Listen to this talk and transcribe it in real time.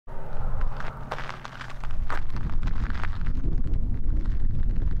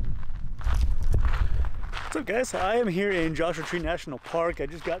What's up, guys? I am here in Joshua Tree National Park. I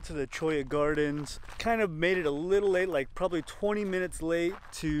just got to the Cholla Gardens. Kind of made it a little late, like probably 20 minutes late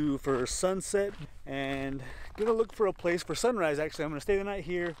for sunset, and gonna look for a place for sunrise. Actually, I'm gonna stay the night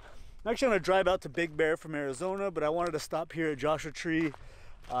here. I'm actually gonna drive out to Big Bear from Arizona, but I wanted to stop here at Joshua Tree.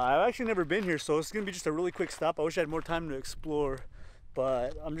 I've actually never been here, so it's gonna be just a really quick stop. I wish I had more time to explore,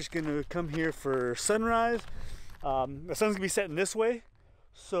 but I'm just gonna come here for sunrise. The sun's gonna be setting this way.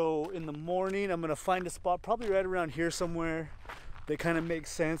 So in the morning, I'm gonna find a spot probably right around here somewhere that kind of makes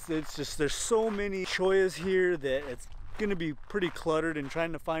sense. It's just, there's so many chollas here that it's gonna be pretty cluttered, and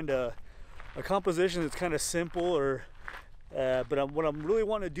trying to find a composition that's kind of simple but what I'm really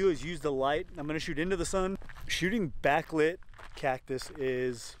wanting to do is use the light. I'm gonna shoot into the sun. Shooting backlit cactus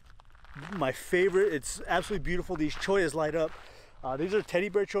is my favorite. It's absolutely beautiful. These chollas light up. These are teddy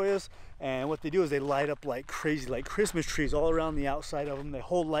bear chollas, and what they do is they light up like crazy, like Christmas trees all around the outside of them. They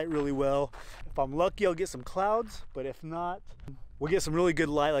hold light really well. If I'm lucky, I'll get some clouds, but if not, we'll get some really good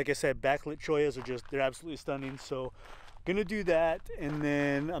light. Like I said, backlit chollas are just, they're absolutely stunning. So gonna do that, and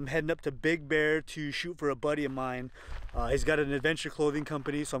then I'm heading up to Big Bear to shoot for a buddy of mine. He's got an adventure clothing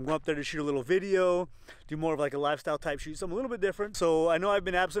company, so I'm going up there to shoot a little video, do more of like a lifestyle type shoot, something a little bit different. So I know I've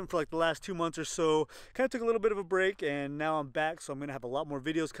been absent for like the last 2 months or so, kind of took a little bit of a break, and now I'm back, so I'm gonna have a lot more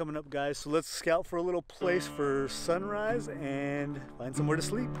videos coming up, guys. So let's scout for a little place for sunrise and find somewhere to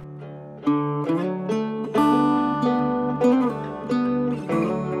sleep.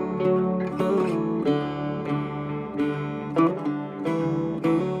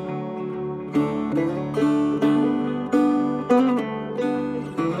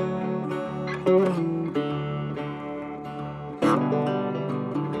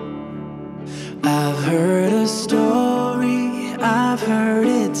 I've heard a story, I've heard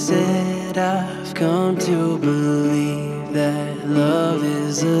it said, I've come to believe that love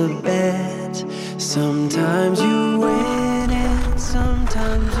is a bet. Sometimes you win and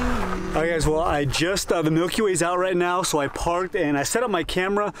sometimes you lose. Alright guys, well the Milky Way's out right now, so I parked and I set up my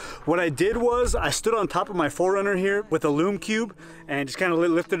camera. What I did was I stood on top of my 4Runner here with a lume cube and just kind of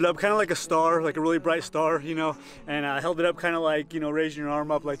lifted it up, kind of like a star, like a really bright star, you know, and I held it up kind of like, you know, raising your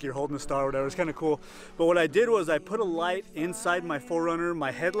arm up like you're holding a star or whatever. It's kind of cool. But what I did was I put a light inside my 4Runner,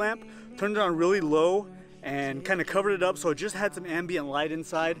 my headlamp, turned it on really low and kind of covered it up so it just had some ambient light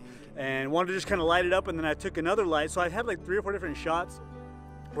inside, and wanted to just kind of light it up. And then I took another light, so I had like 3 or 4 different shots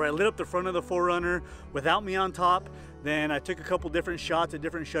where I lit up the front of the 4Runner without me on top. Then I took a couple different shots at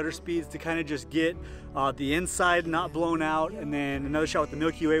different shutter speeds to kind of just get the inside not blown out, and then another shot with the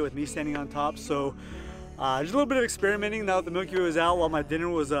Milky Way with me standing on top. So just a little bit of experimenting now that the Milky Way was out while my dinner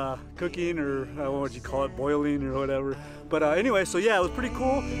was cooking, or what would you call it, boiling or whatever. But anyway, so yeah, it was pretty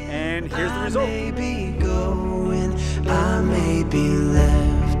cool, and here's the result. I may be going, I may be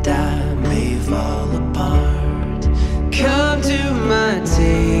left, I may fall apart. Come to my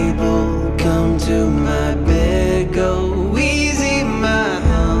table, come to my bed, go easy my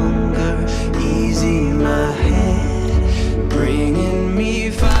hunger, easy my head, bringing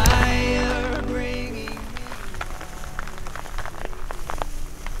me fire, bringing me...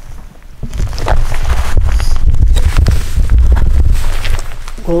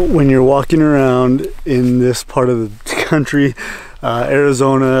 Well, when you're walking around in this part of the country,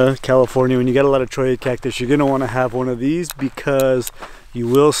 Arizona, California, when you got a lot of cholla cactus, you're gonna want to have one of these because you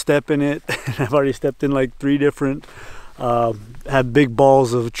will step in it. And I've already stepped in like 3 different, had big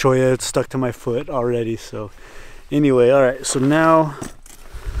balls of cholla stuck to my foot already. So anyway, all right, so now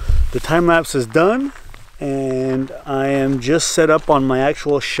the time lapse is done and I am just set up on my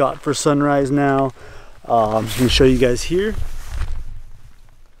actual shot for sunrise now. I'm just gonna show you guys here.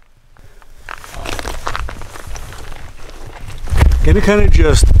 Gonna kind of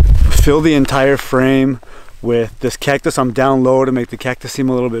just fill the entire frame with this cactus. I'm down low to make the cactus seem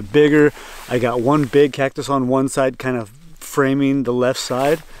a little bit bigger. I got one big cactus on one side kind of framing the left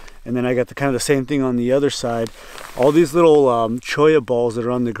side, and then I got the kind of the same thing on the other side. All these little cholla balls that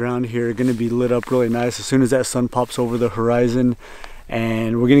are on the ground here are gonna be lit up really nice as soon as that sun pops over the horizon,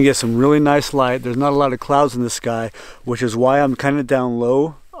 and we're gonna get some really nice light. There's not a lot of clouds in the sky, which is why I'm kind of down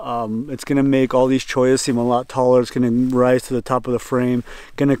low. It's going to make all these chollas seem a lot taller. It's going to rise to the top of the frame,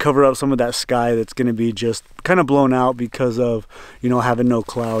 going to cover up some of that sky that's going to be just kind of blown out because of, you know, having no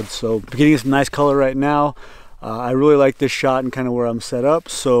clouds. So we're getting some nice color right now. I really like this shot and kind of where I'm set up.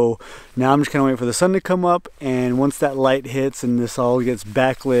 So now I'm just kind of waiting for the sun to come up, and once that light hits and this all gets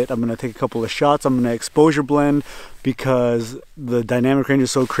backlit, I'm going to take a couple of shots. I'm going to exposure blend because the dynamic range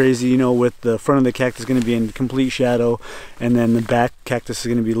is so crazy, you know, with the front of the cactus going to be in complete shadow, and then the back cactus is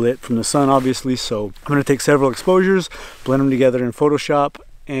going to be lit from the sun, obviously. So I'm going to take several exposures, blend them together in Photoshop,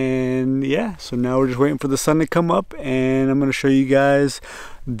 And yeah, so now we're just waiting for the sun to come up, and I'm going to show you guys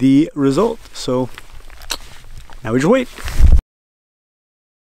the result. So now we just wait.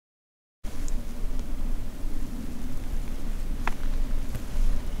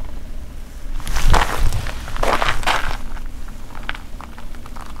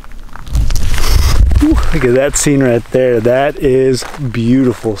 Look at that scene right there. That is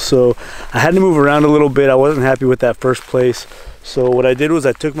beautiful. So I had to move around a little bit. I wasn't happy with that first place. So what I did was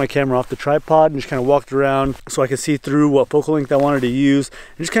I took my camera off the tripod and just kind of walked around so I could see through what focal length I wanted to use.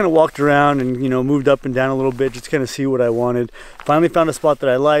 And just kind of walked around and, you know, moved up and down a little bit just to kind of see what I wanted. Finally found a spot that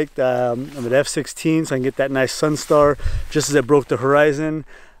I liked. I'm at f/16, so I can get that nice sun star just as it broke the horizon.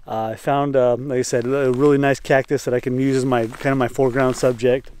 I found, like I said, a really nice cactus that I can use as my kind of my foreground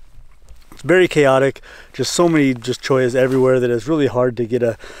subject. It's very chaotic, just so many choyas everywhere that it's really hard to get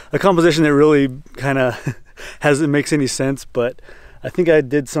a composition that really kind of makes any sense. But I think I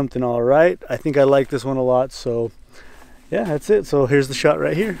did something all right. I think I like this one a lot. So yeah, that's it. So here's the shot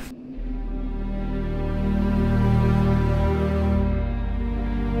right here.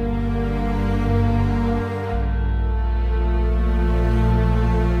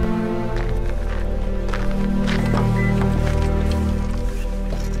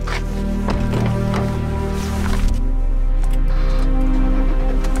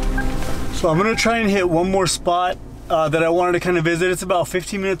 So I'm gonna try and hit one more spot that I wanted to kind of visit. It's about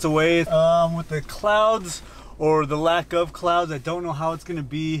 15 minutes away. With the clouds or the lack of clouds, I don't know how it's gonna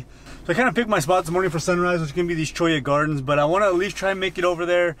be. So I kind of picked my spot this morning for sunrise, which is gonna be these Cholla Gardens, but I wanna at least try and make it over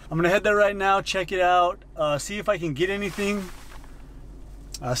there. I'm gonna head there right now, check it out, see if I can get anything.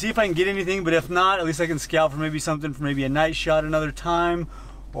 But if not, at least I can scout for maybe something for maybe a night shot another time,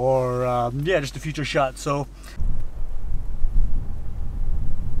 or yeah, just a future shot. So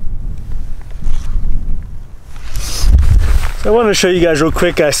I wanted to show you guys real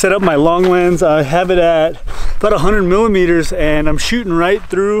quick. I set up my long lens. I have it at about 100 millimeters, and I'm shooting right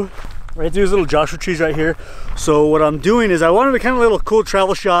through these little Joshua trees right here. So what I'm doing is I wanted a kind of little cool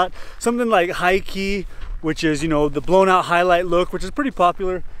travel shot, something like high key, which is, you know, the blown out highlight look, which is pretty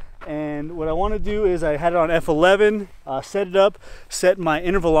popular. And what I want to do is I had it on f11, set it up, set my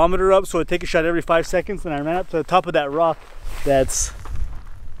intervalometer up so I take a shot every 5 seconds, and I ran up to the top of that rock that's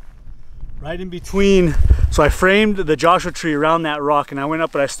right in between. So I framed the Joshua tree around that rock, and I went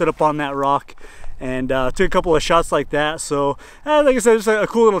up and I stood up on that rock and took a couple of shots like that. So like I said, it's a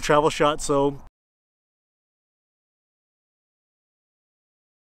cool little travel shot. So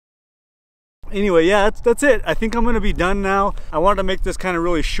anyway, yeah, that's it. I think I'm gonna be done now. I wanted to make this kind of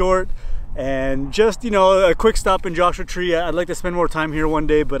really short and just, you know, a quick stop in Joshua Tree. I'd like to spend more time here one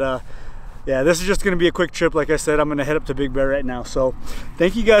day, but yeah, this is just gonna be a quick trip. Like I said, I'm gonna head up to Big Bear right now. So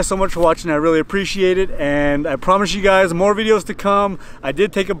thank you guys so much for watching. I really appreciate it, and I promise you guys more videos to come. I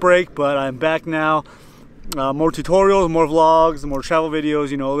did take a break, but I'm back now. More tutorials, more vlogs, more travel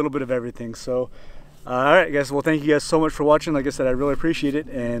videos, you know, a little bit of everything. So all right guys, well, thank you guys so much for watching. Like I said, I really appreciate it,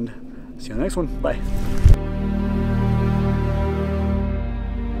 and see you on the next one. Bye.